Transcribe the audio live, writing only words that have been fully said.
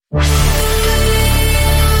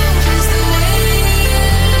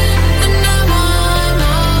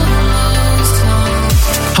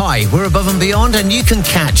Above and Beyond, and you can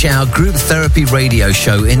catch our Group Therapy radio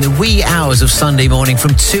show in the wee hours of Sunday morning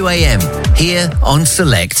from 2 a.m. here on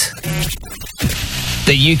Select.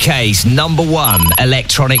 The UK's #1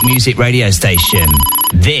 electronic music radio station.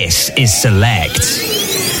 This is Select.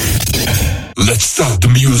 Let's start the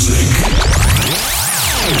music.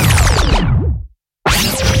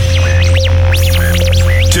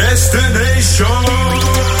 Destination.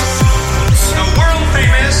 The world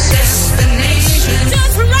famous Destination.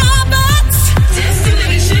 Joshua Roberts.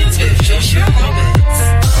 Destination to Joshua Roberts.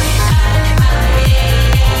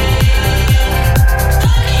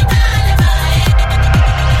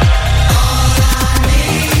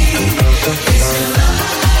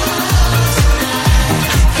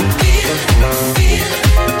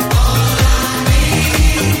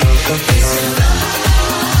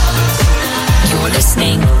 You're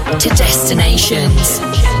listening to Destinations.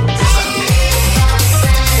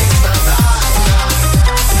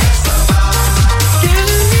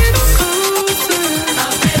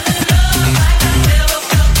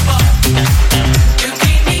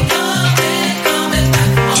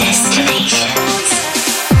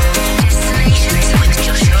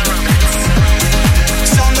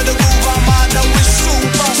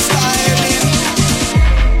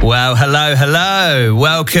 Well, hello.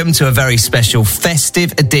 Welcome to a very special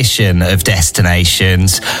festive edition of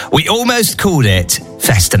Destinations. We almost called it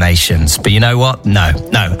Festinations, but you know what? No,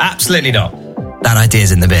 absolutely not. That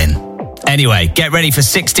idea's in the bin. Anyway, get ready for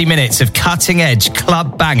 60 minutes of cutting-edge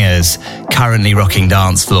club bangers currently rocking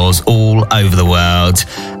dance floors all over the world.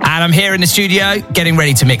 And I'm here in the studio getting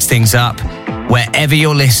ready to mix things up. Wherever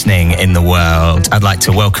you're listening in the world, I'd like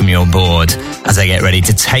to welcome you on board as I get ready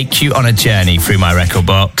to take you on a journey through my record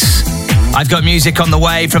box. I've got music on the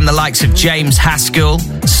way from the likes of James Haskell,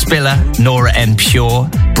 Spiller, Nora En Pure,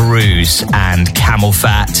 Bruise and Camel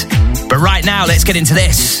Fat. But right now, let's get into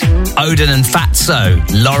this. Odin and Fatso,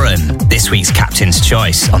 Lauren, this week's Captain's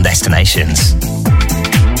Choice on Destinations.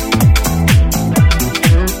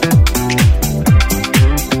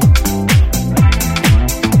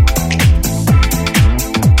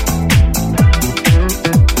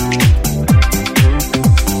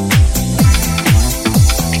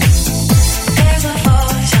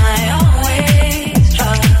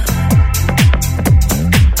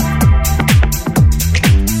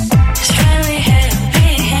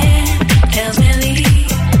 Tells me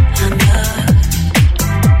leave, I'm yours.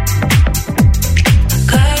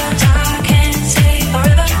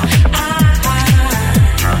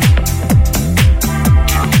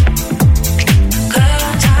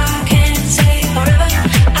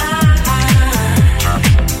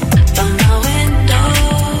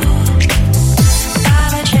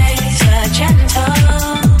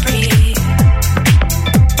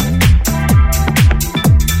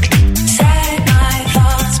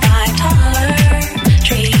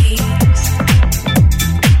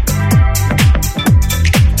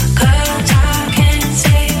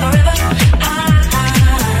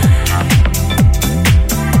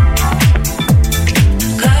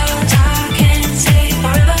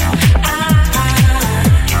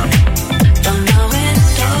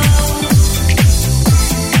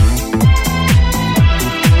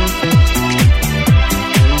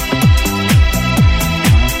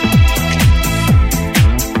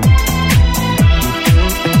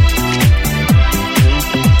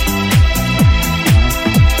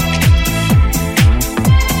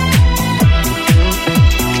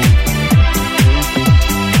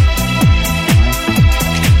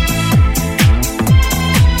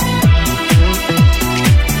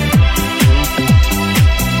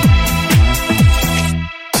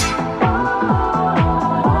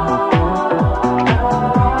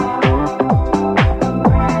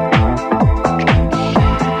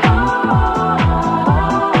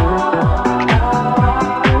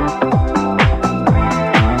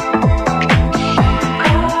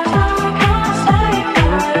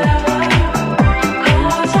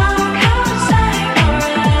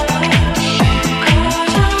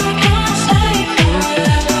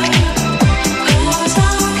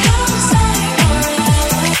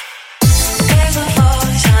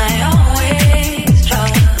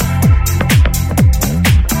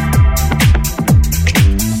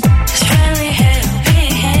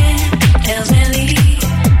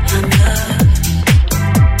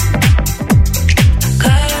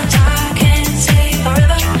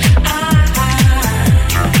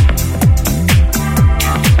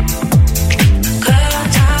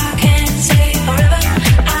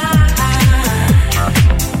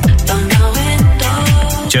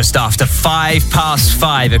 just after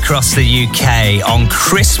 5:05 across the UK on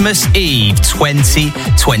Christmas Eve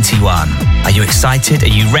 2021. Are you excited? Are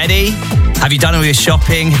you ready? Have you done all your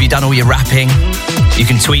shopping? Have you done all your wrapping? You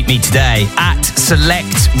can tweet me today at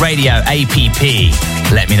Select Radio APP.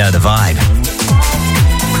 Let me know the vibe.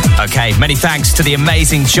 Okay, many thanks to the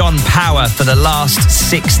amazing John Power for the last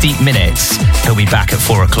 60 minutes. He'll be back at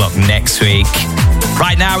 4 o'clock next week.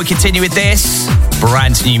 Right now, we continue with this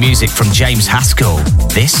brand new music from James Haskell.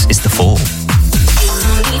 This is The Fall. You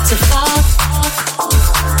don't need to fall.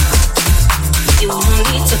 You don't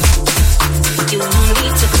need to. You don't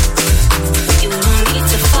need to. You don't need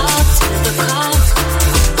to fall to the call.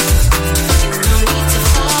 You don't need to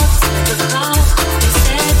fall to the call. They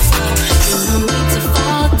said so. You don't need to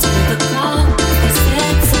fall to the call. They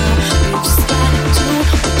said so. You just gotta do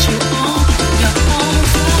what you want in your own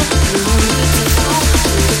flow. You don't need to fall to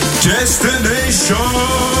the call. Destinations.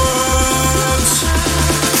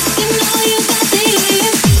 You know you got the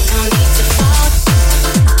ear. You don't need to fall.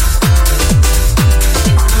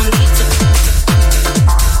 You don't need to.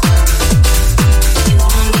 You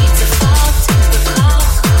don't need to fall to the call.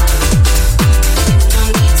 You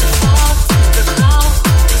don't need to fall to the call.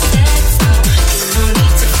 They said so. You don't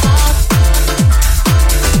need to fall.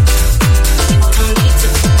 You don't need to.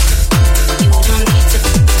 You don't need to.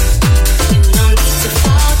 You don't need to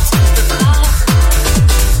fall to the call.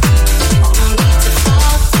 You don't need to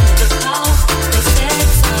fall to the call. They said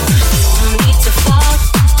so. You don't need to fall.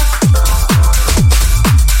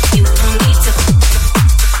 You don't need to.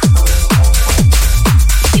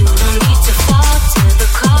 You don't need to fall to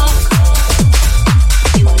the call.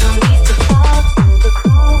 You don't need to fall to the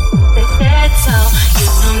call. They said so. You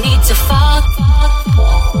don't need to fall.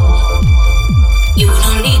 You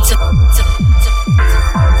don't need to.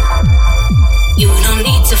 You don't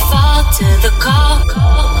need to fall to the call.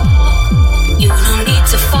 You don't need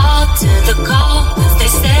to fall to the call. 'Cause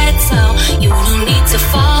they said so. You don't need to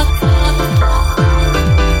fall.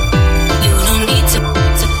 You don't need to.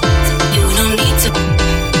 You don't need to.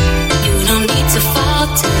 You don't need to fall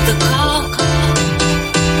to the call.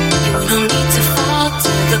 You don't need to fall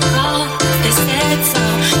to the call. 'Cause they said so.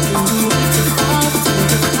 You don't need to fall to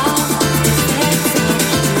the call. They said so.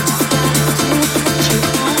 You just gotta do what you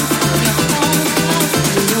want in your own flow.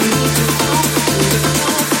 You don't need to fall to the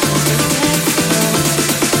call. 'Cause they said so.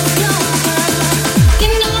 No, you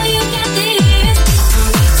know you got the ears. You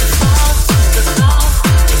don't need to fall to the call.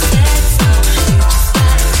 They said so. You just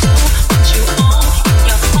gotta do what you want in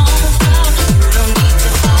your own flow. You don't need to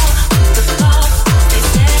fall to the call. They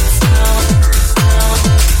said so. You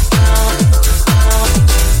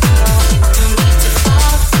don't need to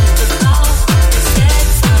fall to the call. They said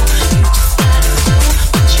so. You just gotta do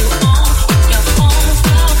what you want in your own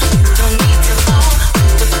flow. You don't need to fall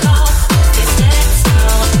to the call. They said so.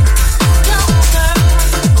 No, girl,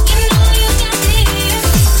 you know you got the ears.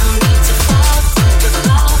 You don't need to fall to the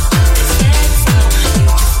call. They said so. You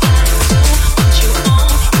just gotta do what you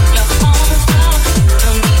want in your own flow. You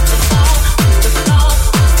don't need to fall to the call.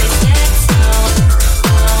 They said so.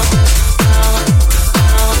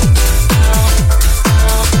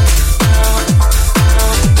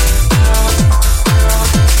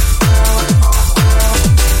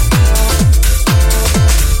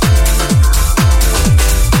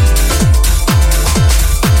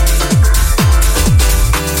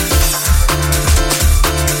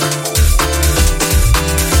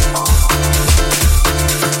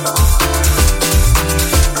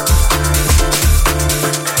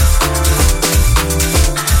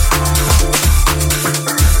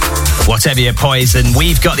 Whatever your poison,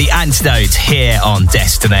 we've got the antidote here on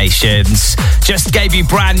Destinations. Just gave you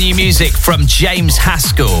brand new music from James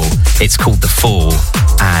Haskell. It's called The Fall,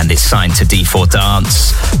 and it's signed to D4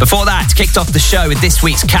 Dance. Before that, kicked off the show with this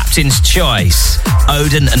week's Captain's Choice,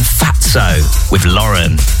 Odin and Fatso with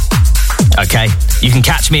Lauren. Okay, you can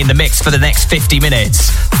catch me in the mix for the next 50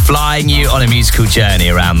 minutes, flying you on a musical journey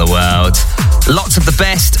around the world. Lots of the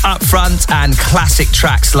best up front and classic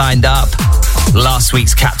tracks lined up. Last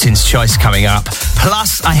week's Captain's Choice coming up.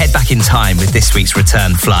 Plus, I head back in time with this week's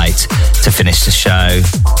return flight to finish the show.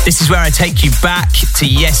 This is where I take you back to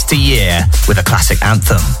yesteryear with a classic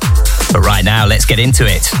anthem. But right now, let's get into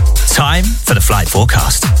it. Time for the flight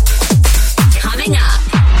forecast. Coming up.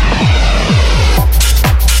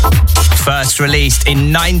 First released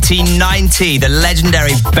in 1990, the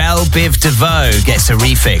legendary Belle Biv DeVoe gets a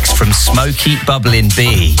refix from Smokey Bubblin'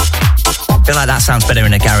 B. I feel like that sounds better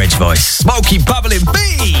in a garage voice. Smokey Bubblin'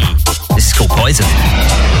 B! This is called Poison.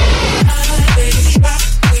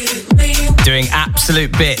 Doing doing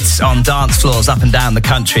absolute bits on dance floors up and down the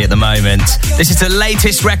country at the moment. This is the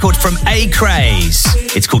latest record from A-Craze.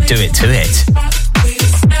 It's called Do It To It.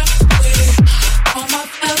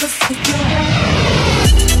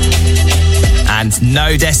 And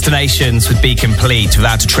no Destinations would be complete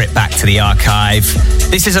without a trip back to the archive.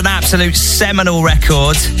 This is an absolute seminal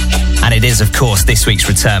record, and it is, of course, this week's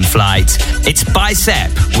return flight. It's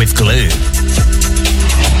Bicep with Glue.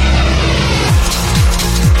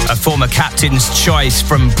 A former captain's choice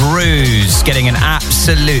from Bruise, getting an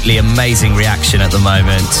absolutely amazing reaction at the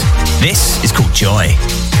moment. This is called Joy.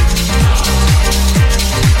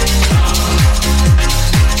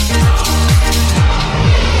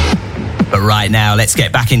 But right now, let's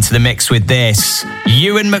get back into the mix with this.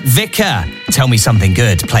 Ewan McVicker, Tell Me Something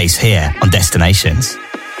Good, plays here on Destinations.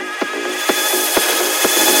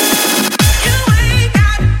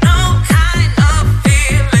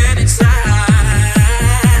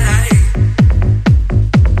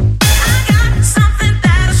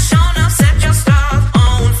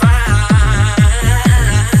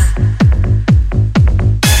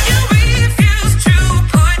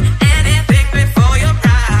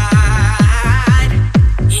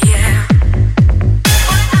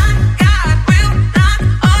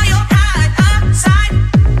 Side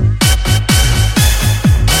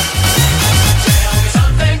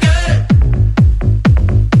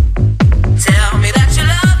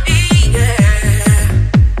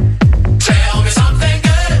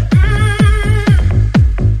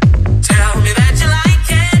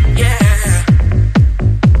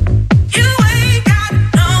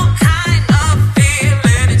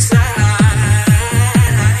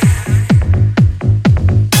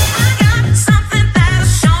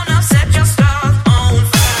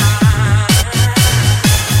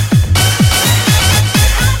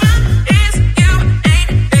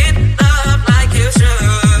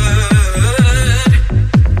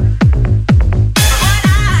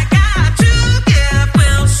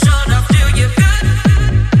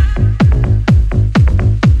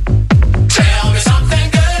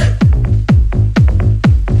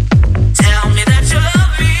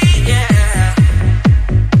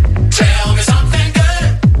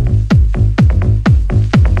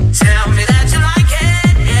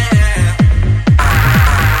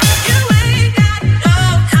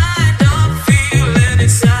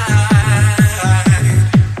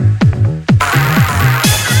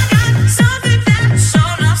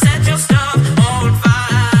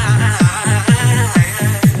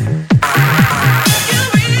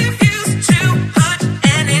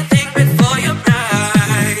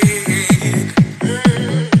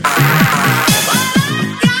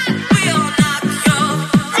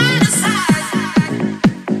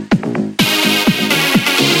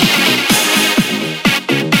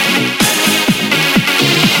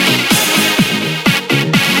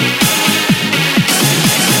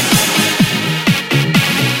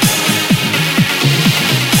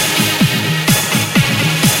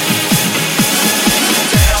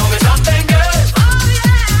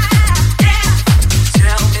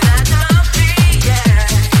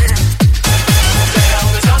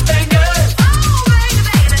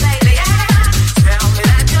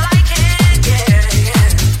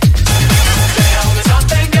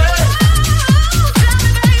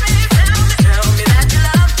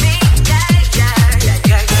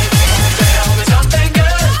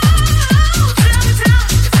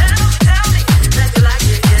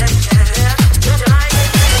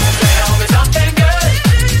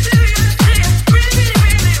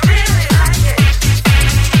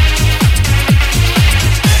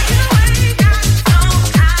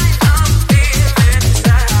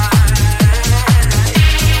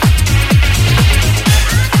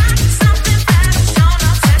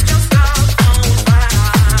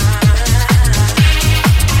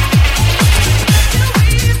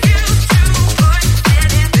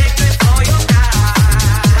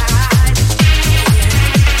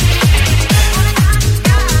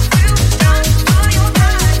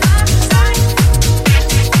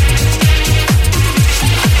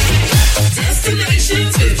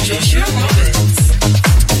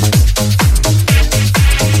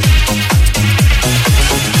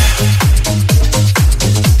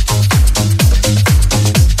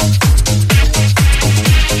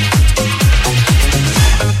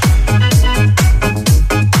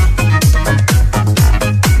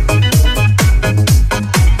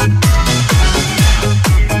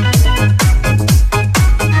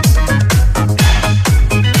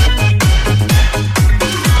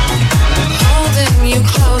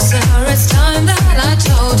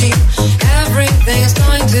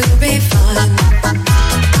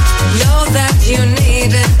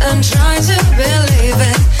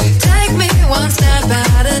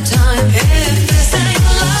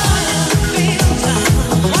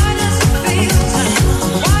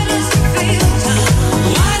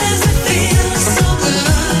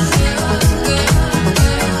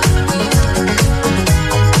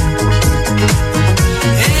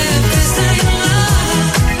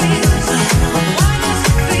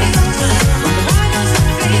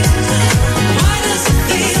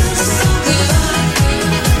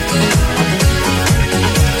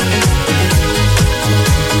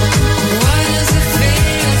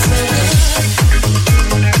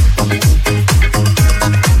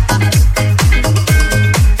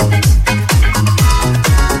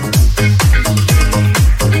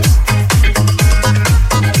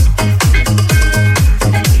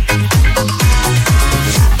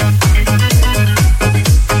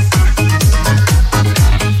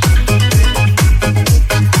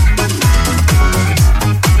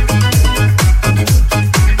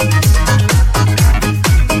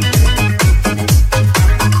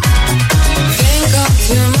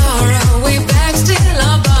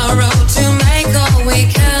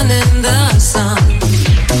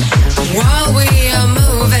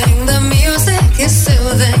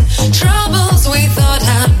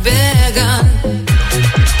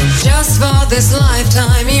this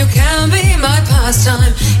lifetime. You can be my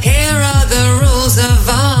pastime. Here are the rules of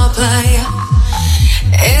our play.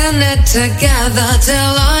 In it together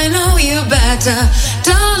till I know you better.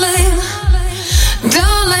 Darling,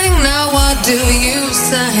 darling, now what do you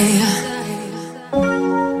say?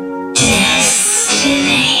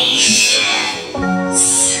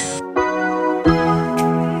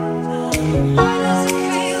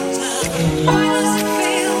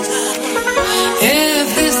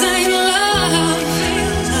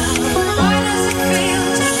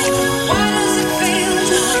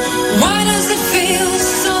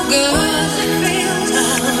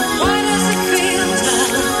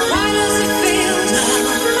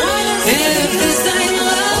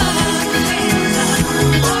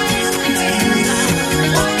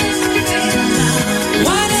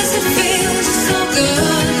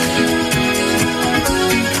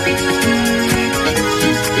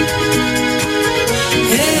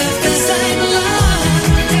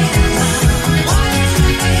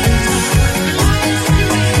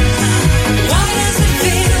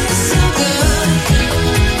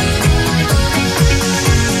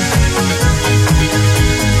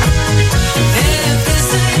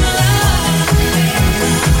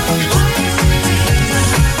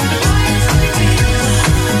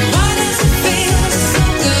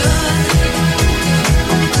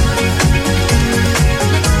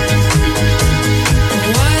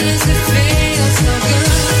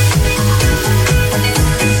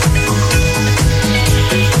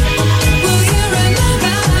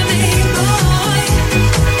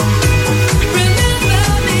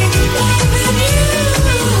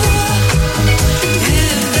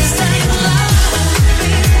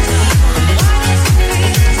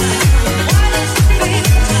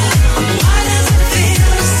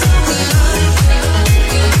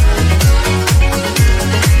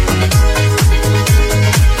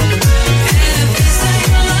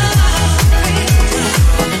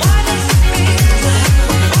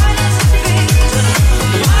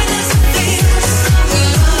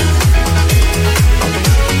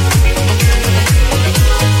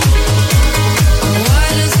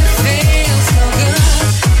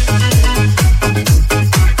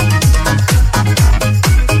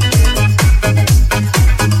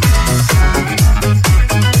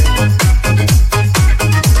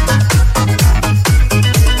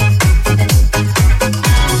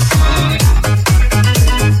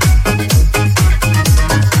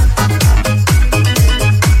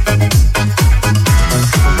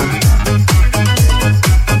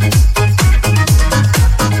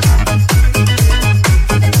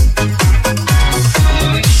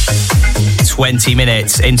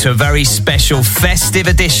 Minutes into a very special festive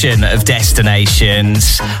edition of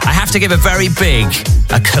Destinations. I have to give a very big,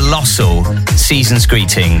 a colossal season's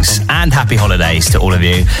greetings and happy holidays to all of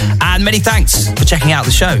you. And many thanks for checking out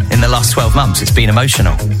the show in the last 12 months. It's been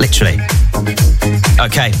emotional, literally.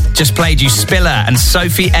 Okay, just played you Spiller and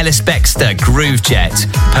Sophie Ellis-Bextor, Groove Jet,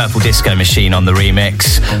 Purple Disco Machine on the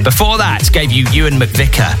remix. Before that, gave you Ewan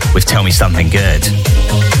McVicker with Tell Me Something Good.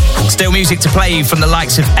 Still music to play you from the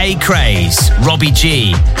likes of A-Craze, Robbie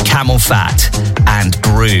G, Camel Fat, and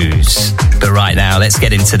Bruise. But right now, let's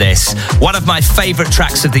get into this. One of my favourite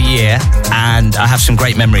tracks of the year, and I have some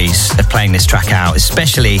great memories of playing this track out,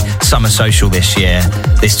 especially Summer Social this year.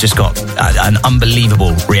 This just got an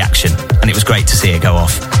unbelievable reaction, and it was great to see it go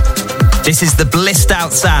off. This is the blissed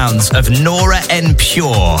out sounds of Nora En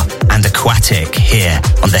Pure and Aquatic here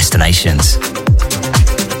on Destinations.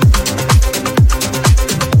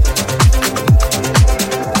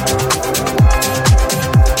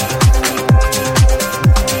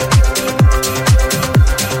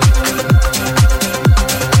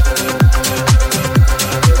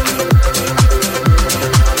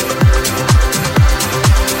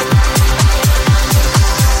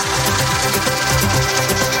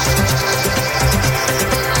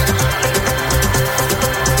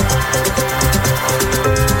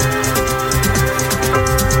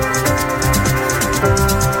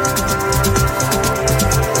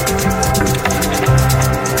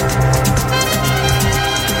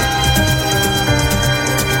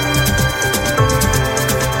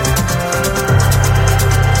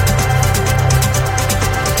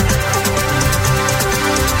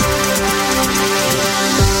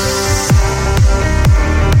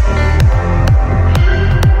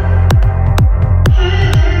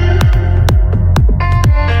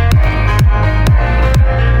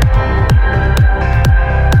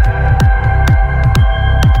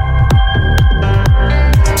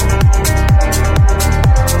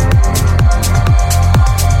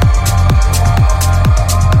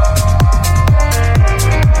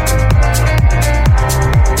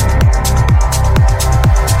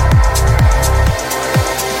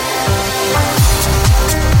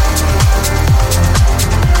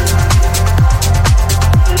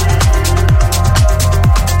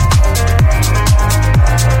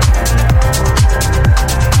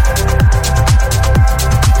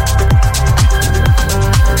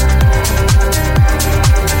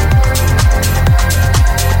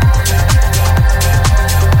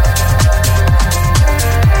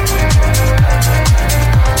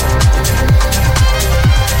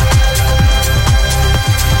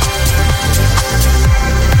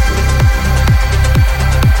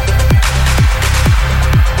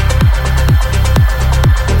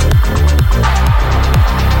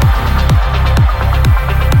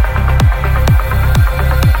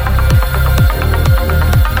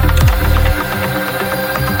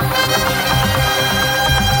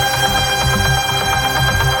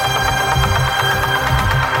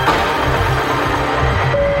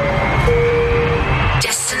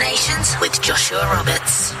 Joshua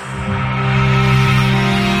Roberts.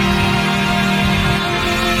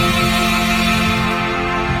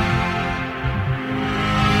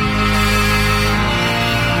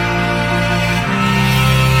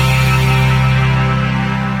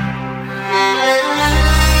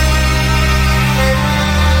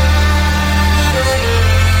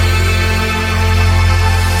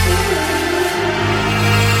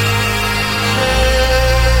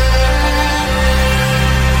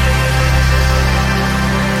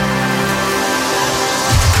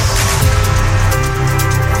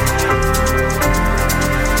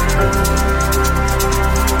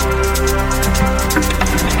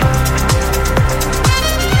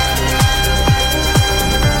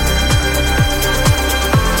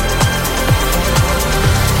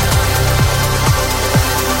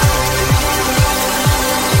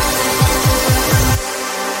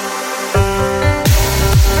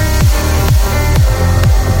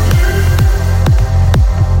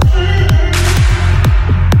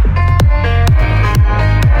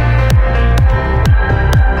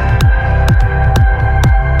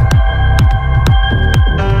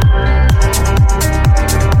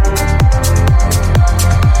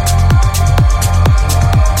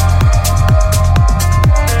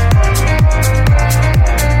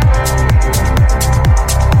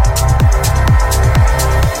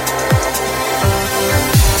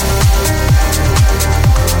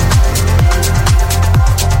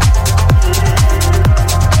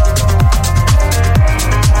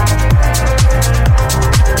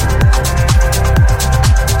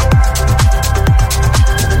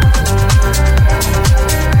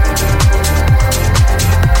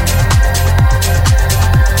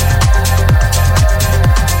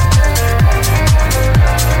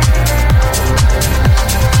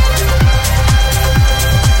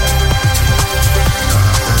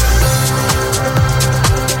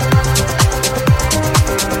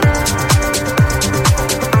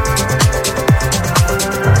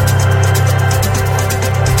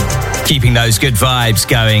 Keeping those good vibes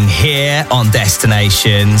going here on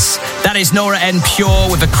Destinations. That is Nora En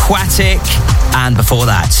Pure with Aquatic. And before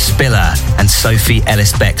that, Spiller and Sophie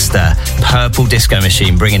Ellis-Bextor, Purple Disco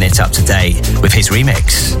Machine, bringing it up to date with his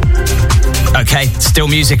remix. Okay, still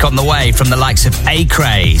music on the way from the likes of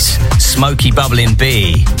A-Craze, Smoky Bubbling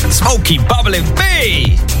B. Smoky Bubbling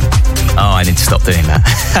B! Oh, I need to stop doing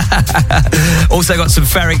that. Also got some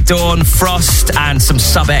Ferric Dawn, Frost, and some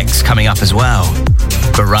Sub-X coming up as well.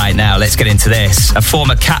 But right now, let's get into this. A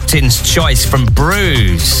former Captain's Choice from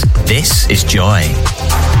Bruise. This is Joy.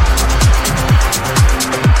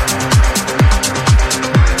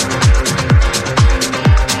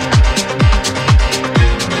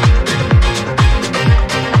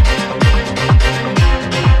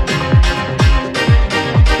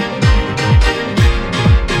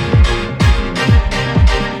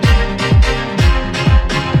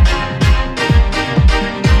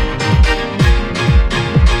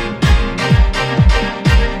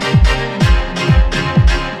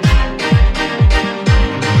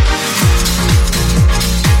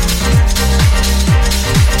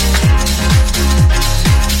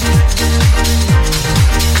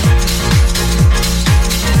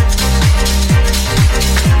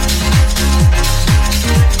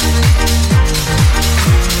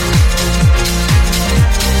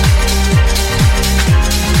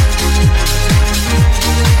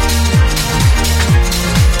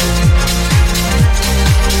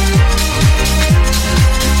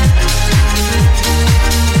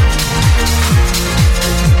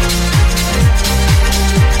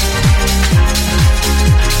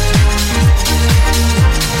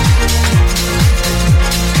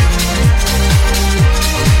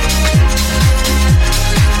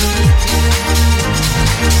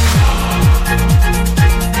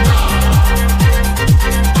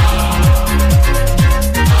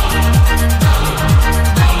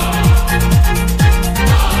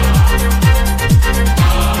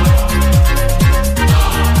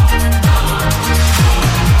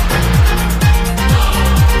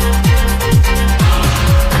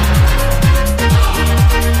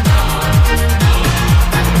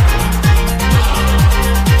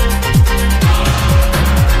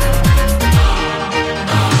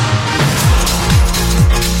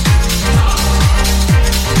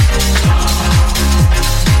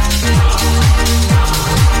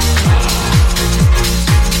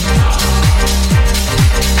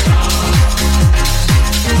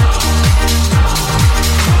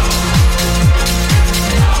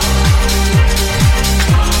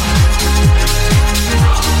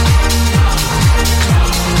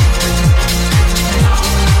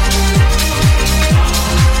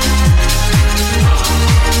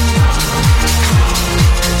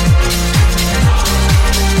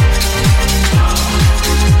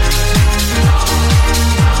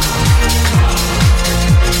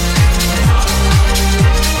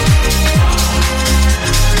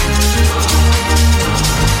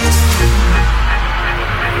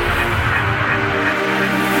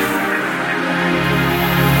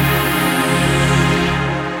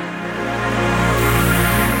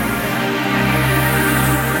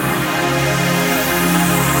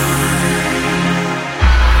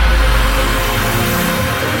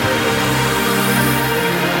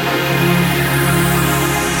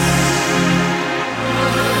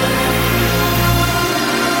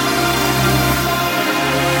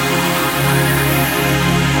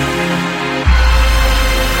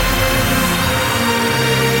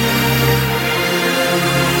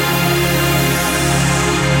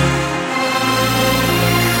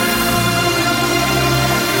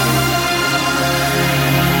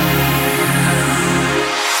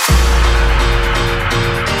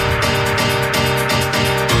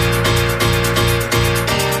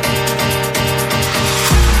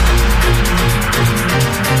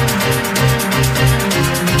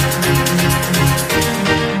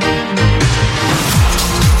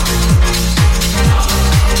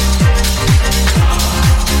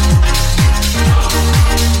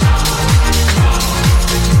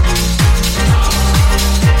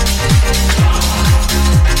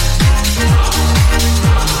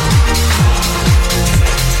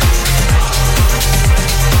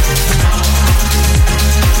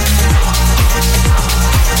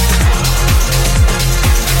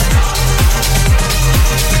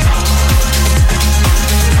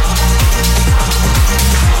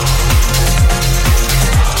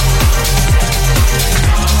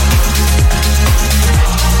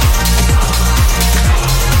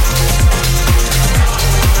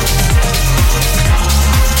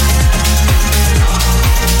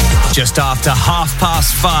 just after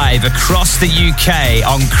 5:30 across the UK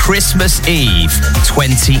on Christmas Eve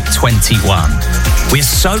 2021. We're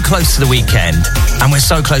so close to the weekend and we're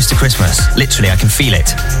so close to Christmas. Literally, I can feel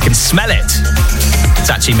it. I can smell it. It's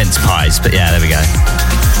actually mince pies, but yeah, there we go.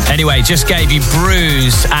 Anyway, just gave you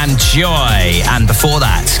Bruise and Joy, and before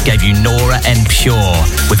that gave you Nora En Pure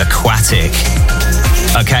with Aquatic.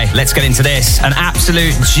 Okay, let's get into this. An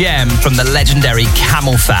absolute gem from the legendary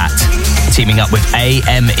Camel Fat, teaming up with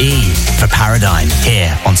AME for Paradigm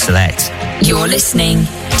here on Select. You're listening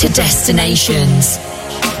to Destinations.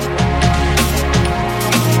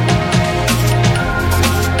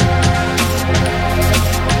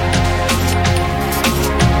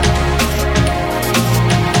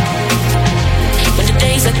 When the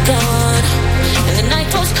days are gone and the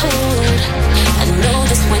night goes cold, I know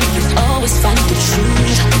that's when you always find the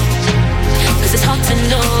truth. 'Cause it's hard to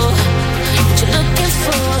know what you're looking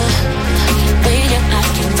for when your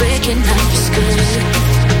eye can recognize good.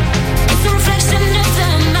 It's a reflection of the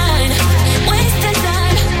mind, wasting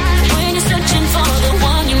time when you're searching for the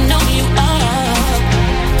one you know you are.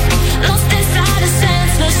 Lost inside a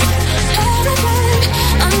senseless paradigm.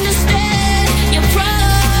 Understand your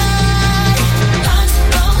pride. Hearts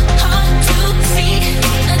go hard to see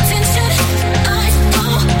attention. Eyes go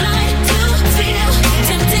blind to feel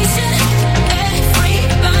temptation.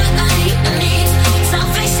 Everybody needs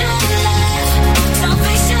salvation, love,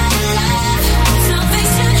 salvation, love,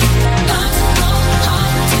 salvation. Hearts go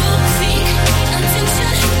hard to see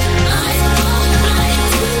attention. Eyes go blind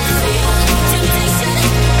to feel temptation.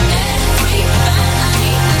 Everybody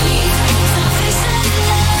needs salvation,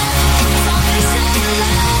 love, salvation,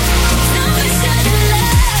 love, salvation,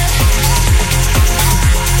 love.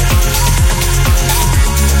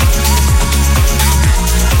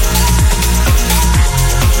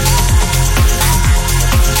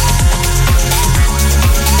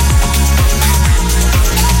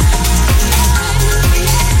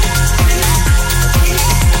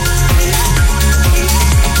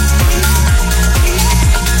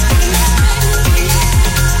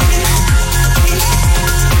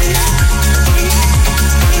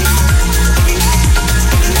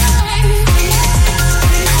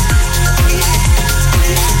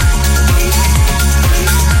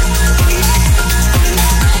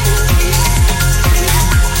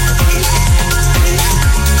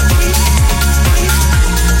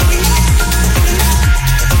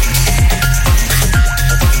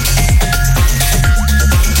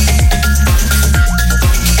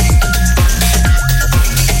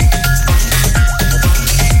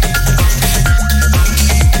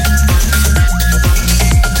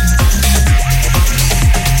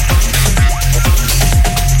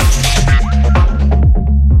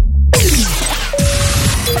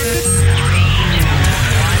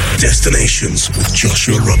 Destinations with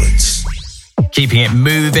Joshua Roberts. Keeping it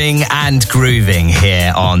moving and grooving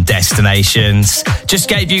here on Destinations. Just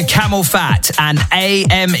gave you Camel Fat and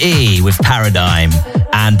AME with Paradigm.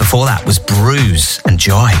 And before that was Bruise and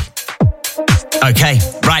Joy. Okay,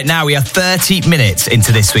 right now we are 30 minutes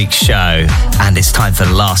into this week's show, and it's time for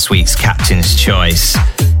last week's Captain's Choice.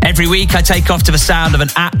 Every week I take off to the sound of an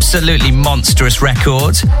absolutely monstrous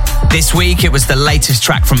record. This week it was the latest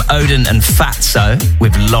track from Odin and Fatso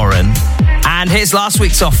with Lauren. And here's last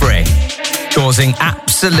week's offering, causing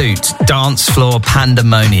absolute dance floor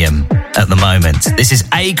pandemonium at the moment. This is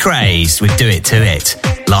A-Craze with Do It To It,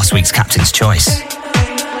 last week's Captain's Choice.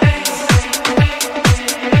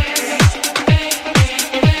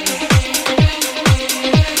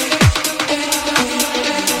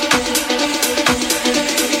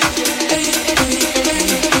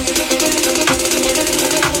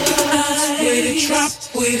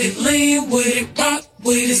 With it, rock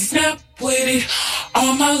with it, snap with it.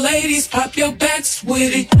 All my ladies, pop your backs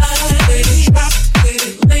with it. With it, drop with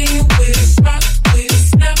it, lean with it, rock with it,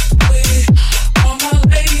 snap with it. All my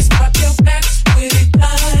ladies, pop your backs with it.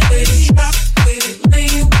 With it, drop with it,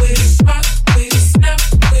 lean with it, rock with it, snap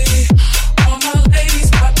with it. All my ladies,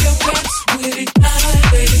 pop your backs with it.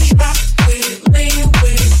 With it, drop with it, lean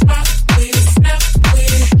with it, rock with it, snap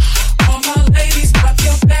with it. All my ladies, pop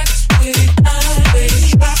your backs with it. With it,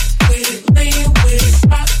 drop with it, lean with it,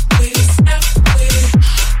 rock with it, snap with it.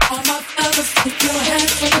 All my fellas, put your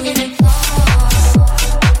hands with it.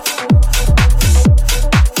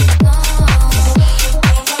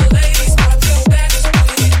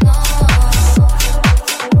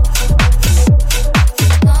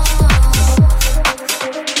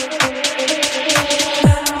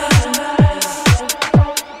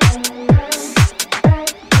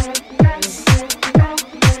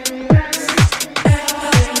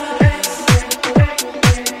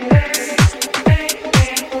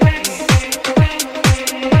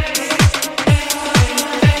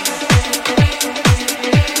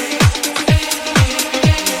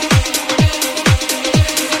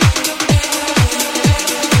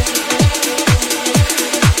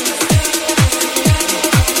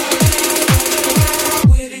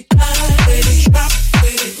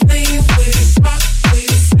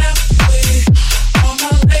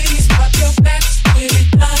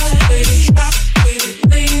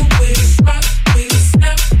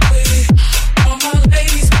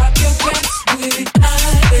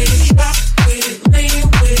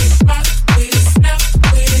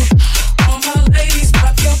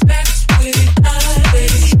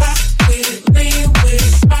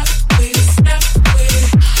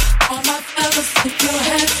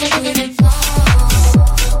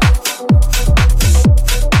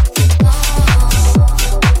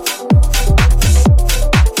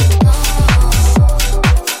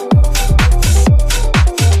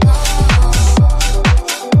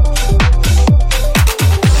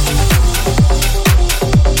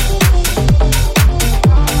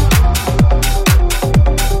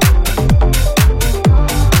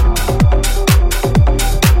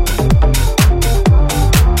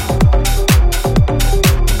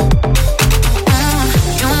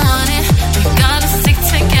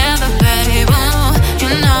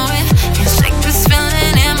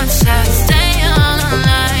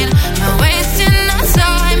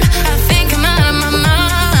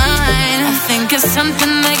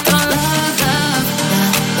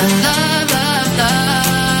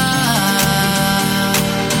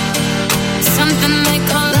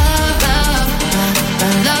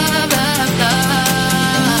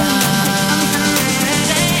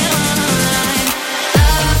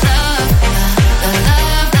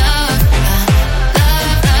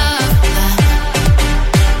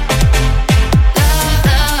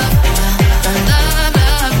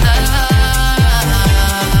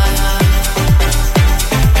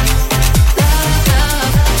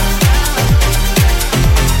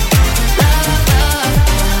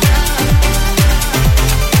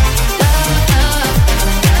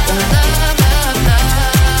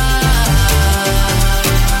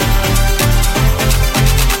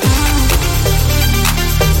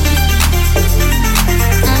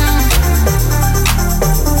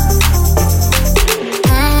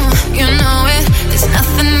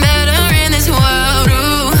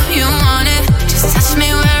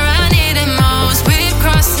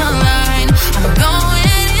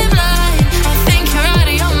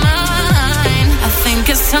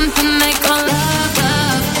 something they call love,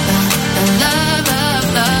 love, love,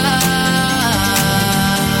 love, love.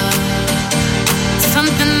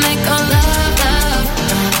 Something they call love, love,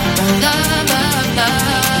 love, love, love.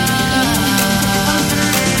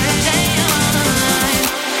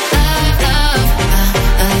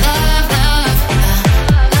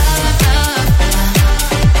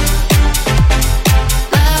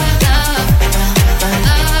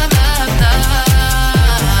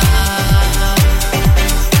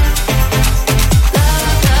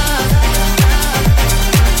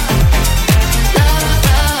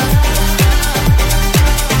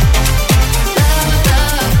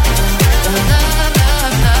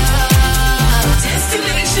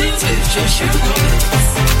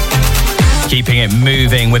 Keeping it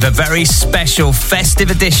moving with a very special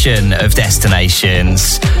festive edition of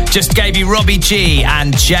Destinations. Just gave you Robbie G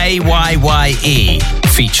and JYYE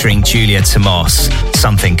featuring Julia Tomas,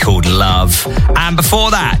 something called Love. And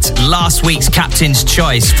before that, last week's Captain's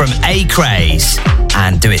Choice from A-Craze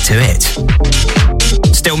and Do It To It.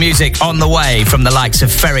 Still music on the way from the likes of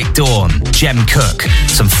Ferric Dawn, Jem Cook,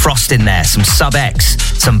 some Frost in there, some Sub X,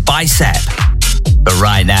 some Bicep. But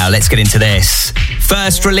right now, let's get into this.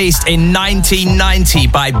 First released in 1990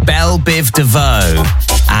 by Belle Biv DeVoe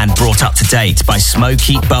and brought up to date by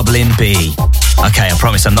Smokey Bubbling B. Okay, I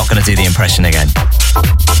promise I'm not going to do the impression again.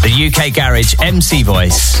 The UK Garage MC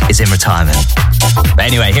voice is in retirement. But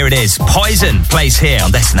anyway, here it is. Poison plays here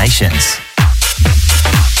on Destinations.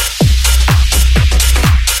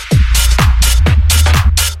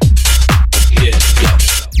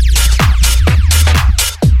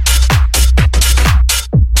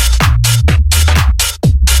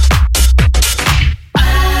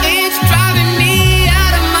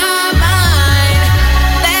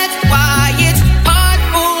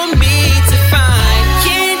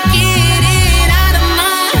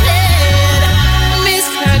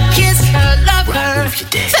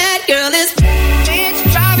 That girl is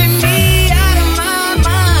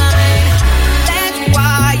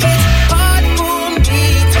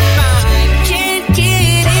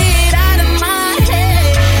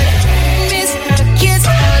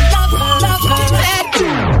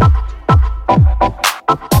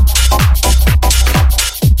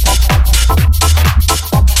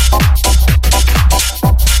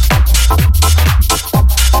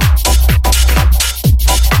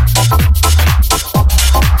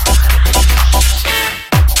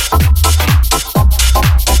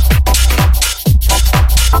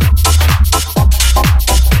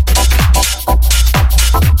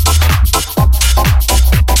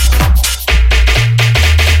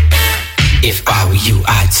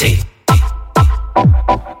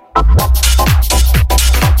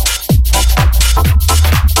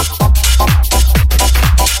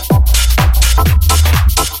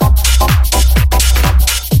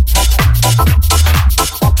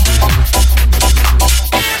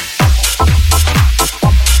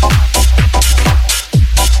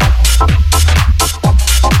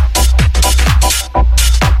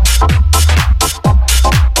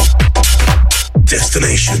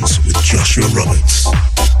Destinations with Joshua Roberts.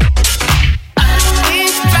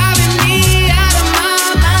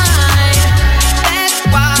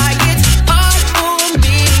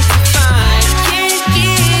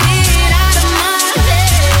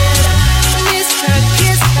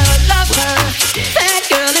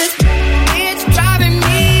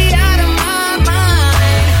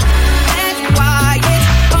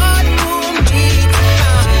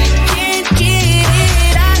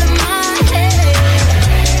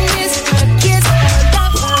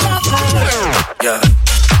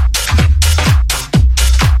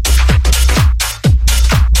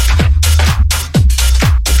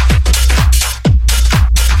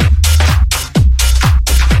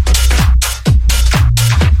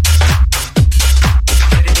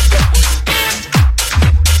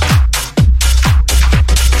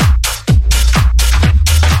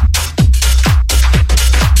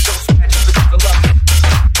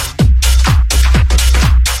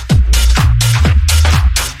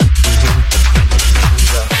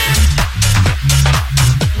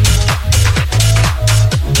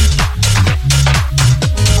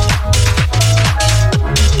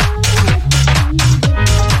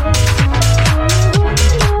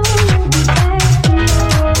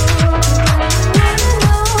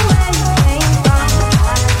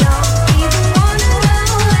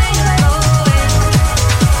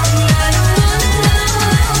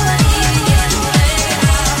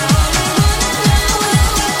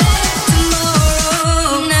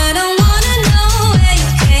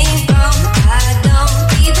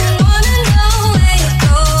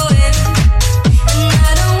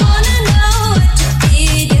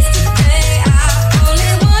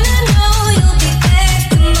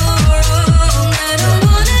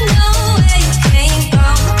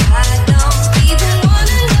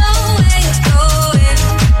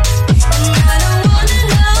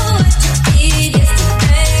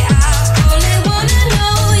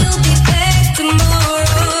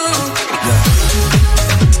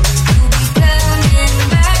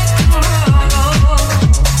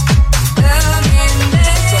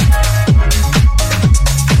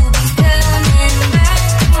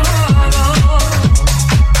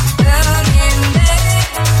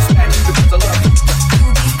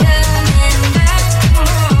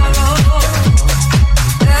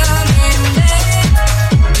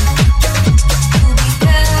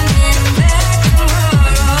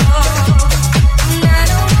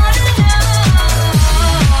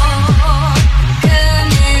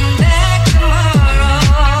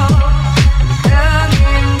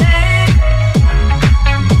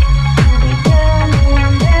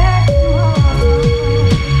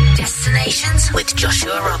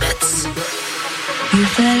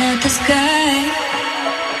 sky.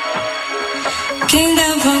 Came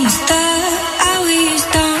down from the start, I was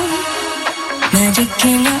done. Magic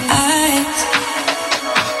in your eyes.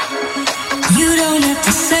 You don't have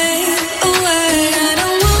to say a word. I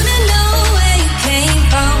don't wanna know where you came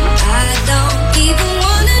from. I don't even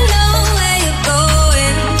wanna know where you're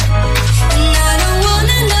going. And I don't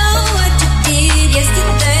wanna know what you did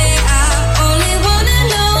yesterday. I only wanna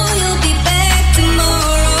know you'll be back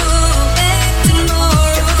tomorrow. Back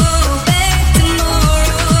tomorrow. Back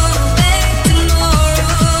tomorrow. Back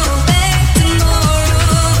tomorrow. Back tomorrow. Back tomorrow.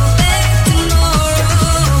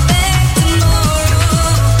 Back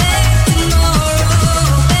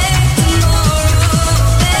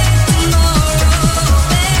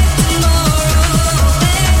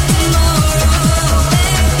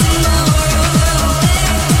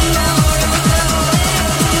Back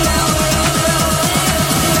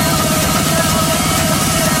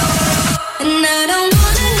And I don't wanna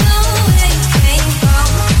know where you came from.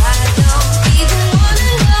 I don't even wanna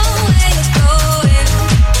know where you're going.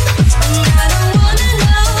 And I don't wanna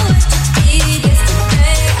know what you did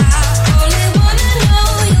yesterday. I only wanna know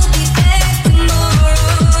you'll be back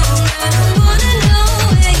tomorrow. I don't wanna know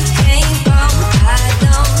where you came from. I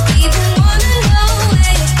don't even wanna know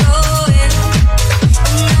where you're going.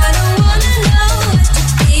 And I don't wanna know what you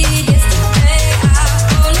did yesterday. I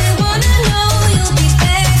only wanna know you'll be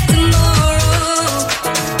back tomorrow.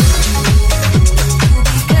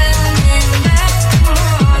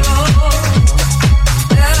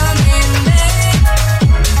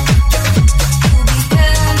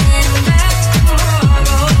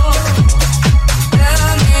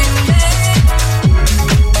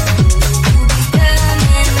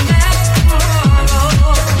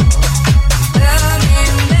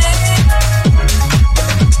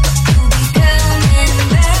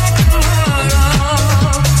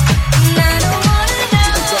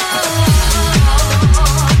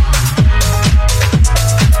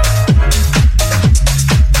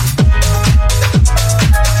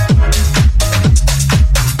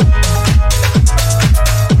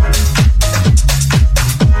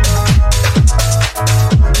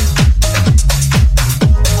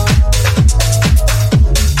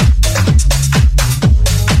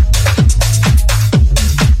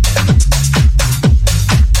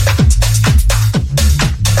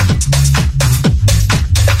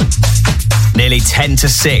 Nearly 10 to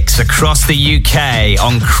 6 across the UK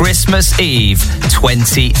on Christmas Eve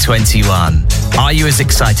 2021. Are you as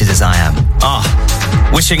excited as I am?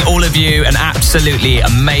 Wishing all of you an absolutely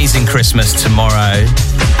amazing Christmas tomorrow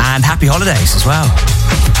and happy holidays as well.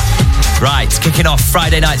 Right, kicking off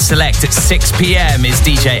Friday Night Select at 6 p.m. is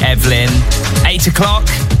DJ Evelyn. 8 o'clock,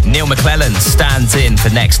 Neil McClellan stands in for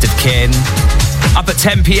Next of Kin. Up at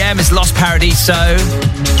 10 p.m. is Los Paradiso.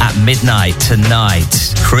 At midnight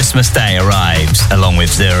tonight, Christmas Day arrives along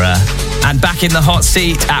with Zura. And back in the hot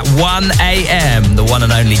seat at 1 a.m, the one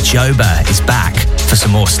and only Joba is back for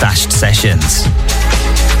some more stashed sessions.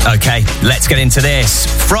 Okay, let's get into this.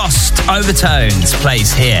 Frost Overtones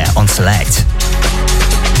plays here on Select.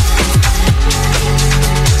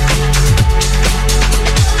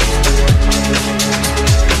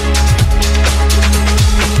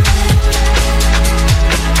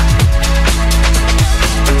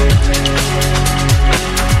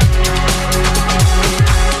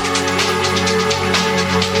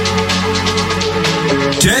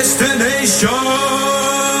 Destinations.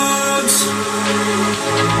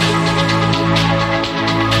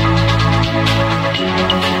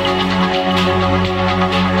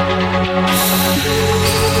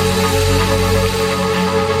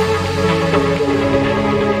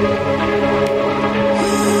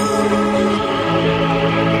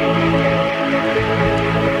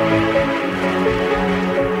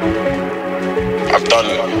 I've done a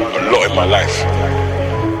lot in my life.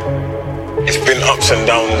 It's been ups and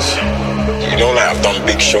downs, you know, like I've done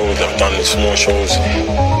big shows, I've done small shows,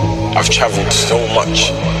 I've travelled so much,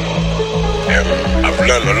 I've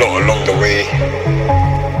learned a lot along the way,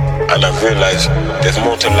 and I've realised there's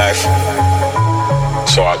more to life,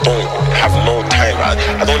 so I don't have no time,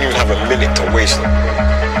 I don't even have a minute to waste.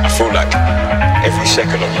 I feel like every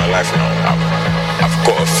second of my life now, I've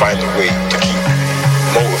got to find a way to keep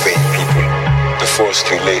motivating people before it's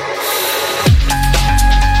too late.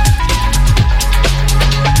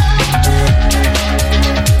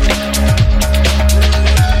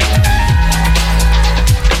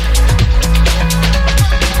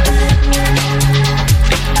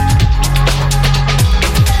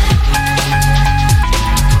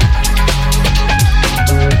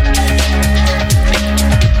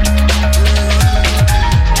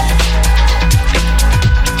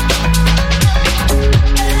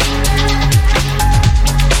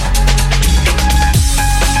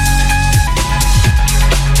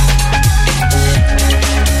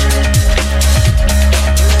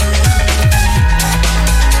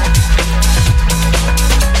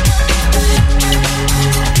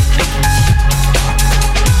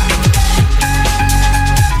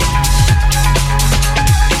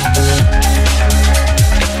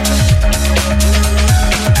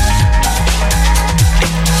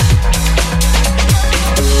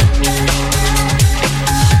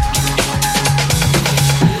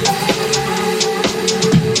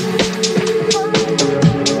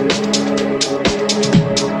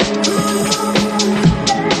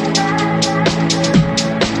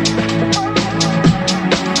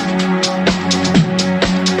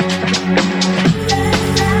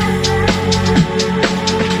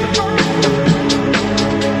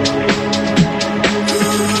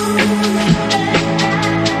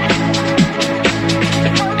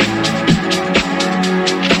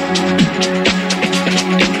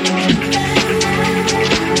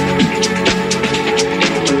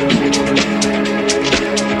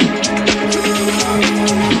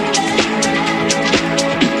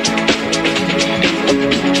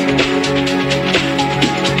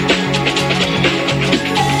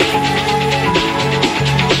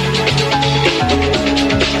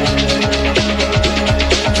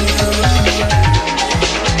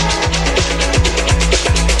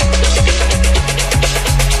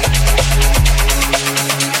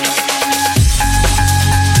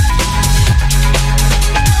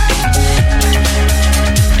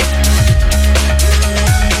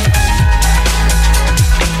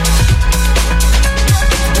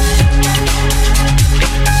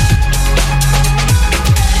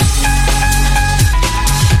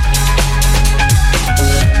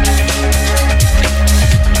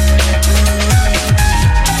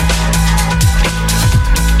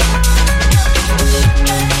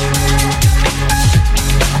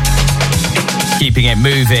 it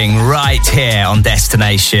moving right here on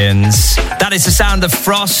Destinations. That is the sound of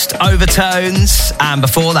Frost, Overtones, and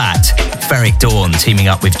before that, Ferric Dawn teaming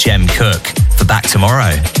up with Jem Cook for Back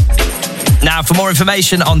Tomorrow. Now, for more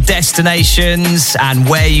information on Destinations and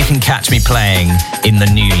where you can catch me playing in the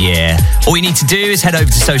new year, all you need to do is head over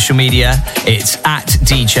to social media. It's at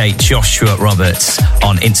DJ Joshua Roberts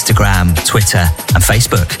on Instagram, Twitter, and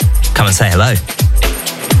Facebook. Come and say hello.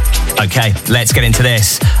 Okay, let's get into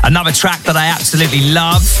this. Another track that I absolutely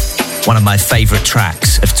love. One of my favourite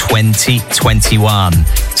tracks of 2021.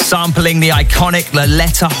 Sampling the iconic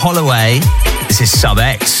Loleatta Holloway. This is Sub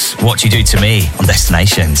X, What You Do To Me on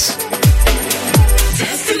Destinations.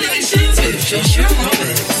 Destinations with Joshua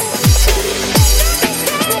Roberts.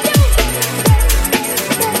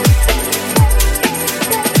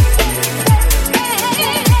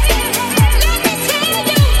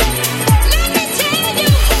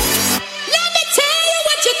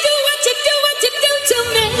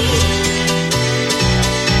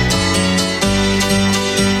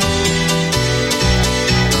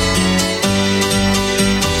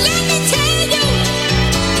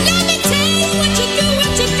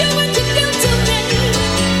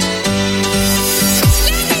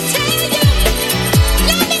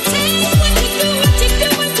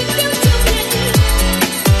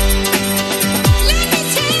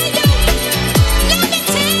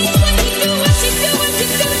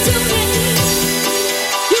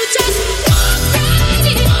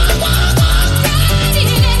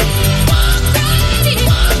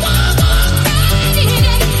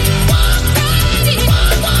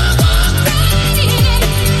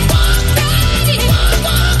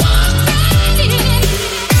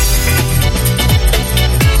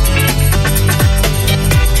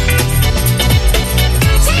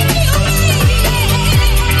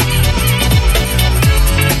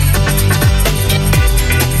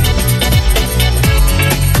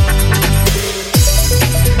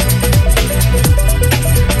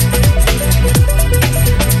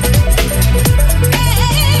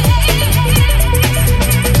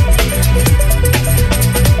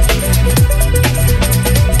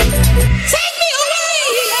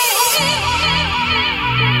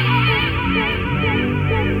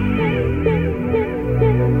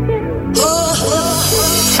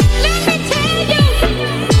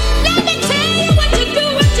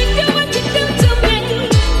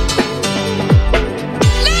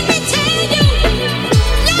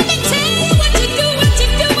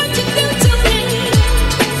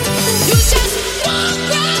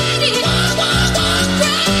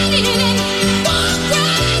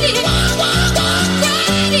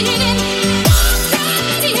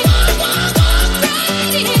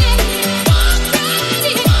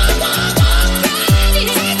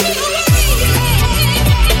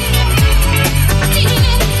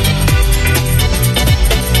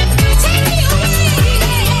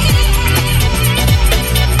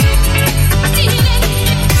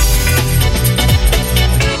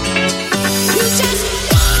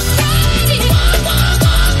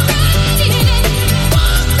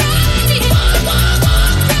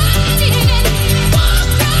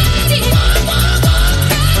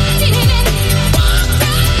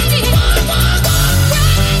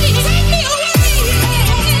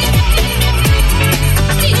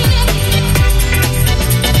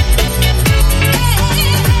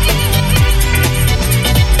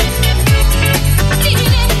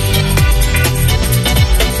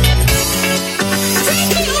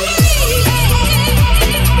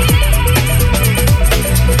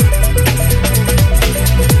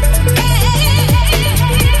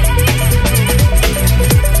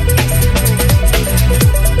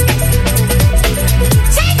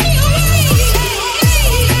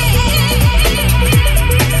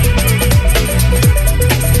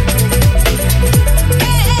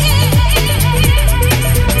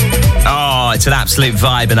 It's an absolute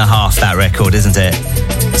vibe and a half, that record, isn't it?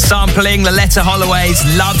 Sampling Loleatta Holloway's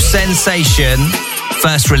Love Sensation,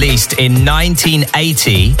 first released in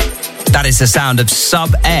 1980. That is the sound of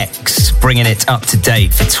Sub X, bringing it up to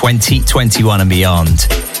date for 2021 and beyond.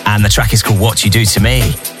 And the track is called What You Do To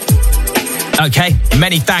Me. Okay,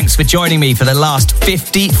 many thanks for joining me for the last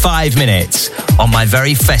 55 minutes on my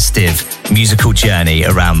very festive musical journey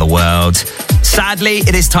around the world. Sadly,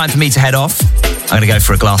 it is time for me to head off. I'm going to go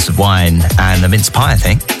for a glass of wine and a mince pie, I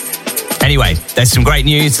think. Anyway, there's some great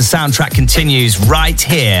news. The soundtrack continues right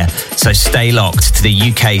here, so stay locked to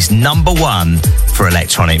the UK's #1 for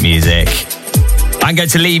electronic music. I'm going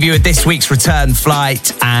to leave you with this week's Return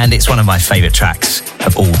Flight, and it's one of my favourite tracks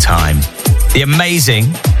of all time. The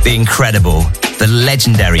amazing, the incredible, the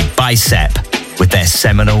legendary Bicep with their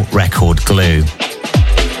seminal record Glue.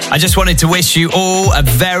 I just wanted to wish you all a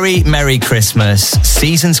very Merry Christmas,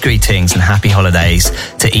 season's greetings and happy holidays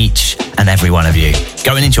to each and every one of you.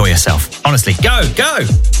 Go and enjoy yourself. Honestly, go!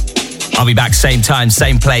 I'll be back same time,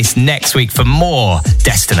 same place next week for more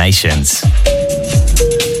Destinations.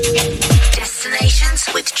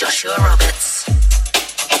 Destinations with Joshua Roberts.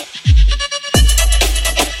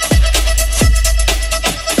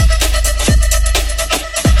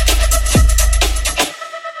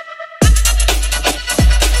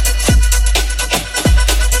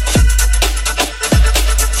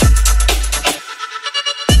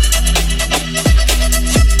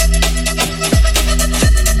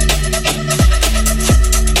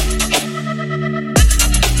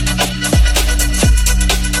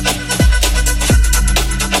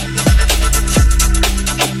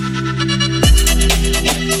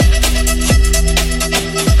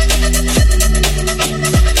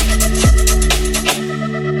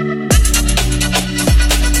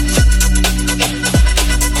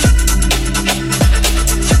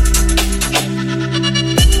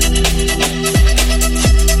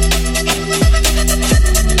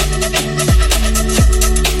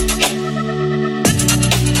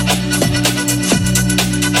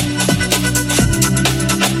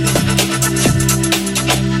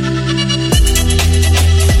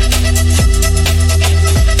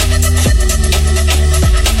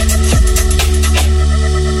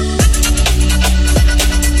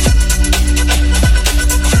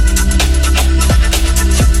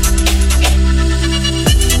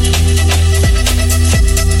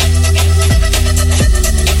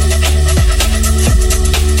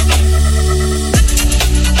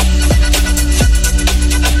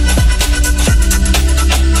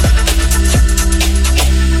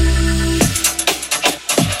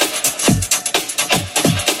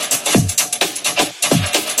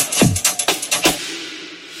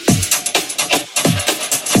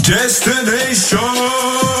 Destination.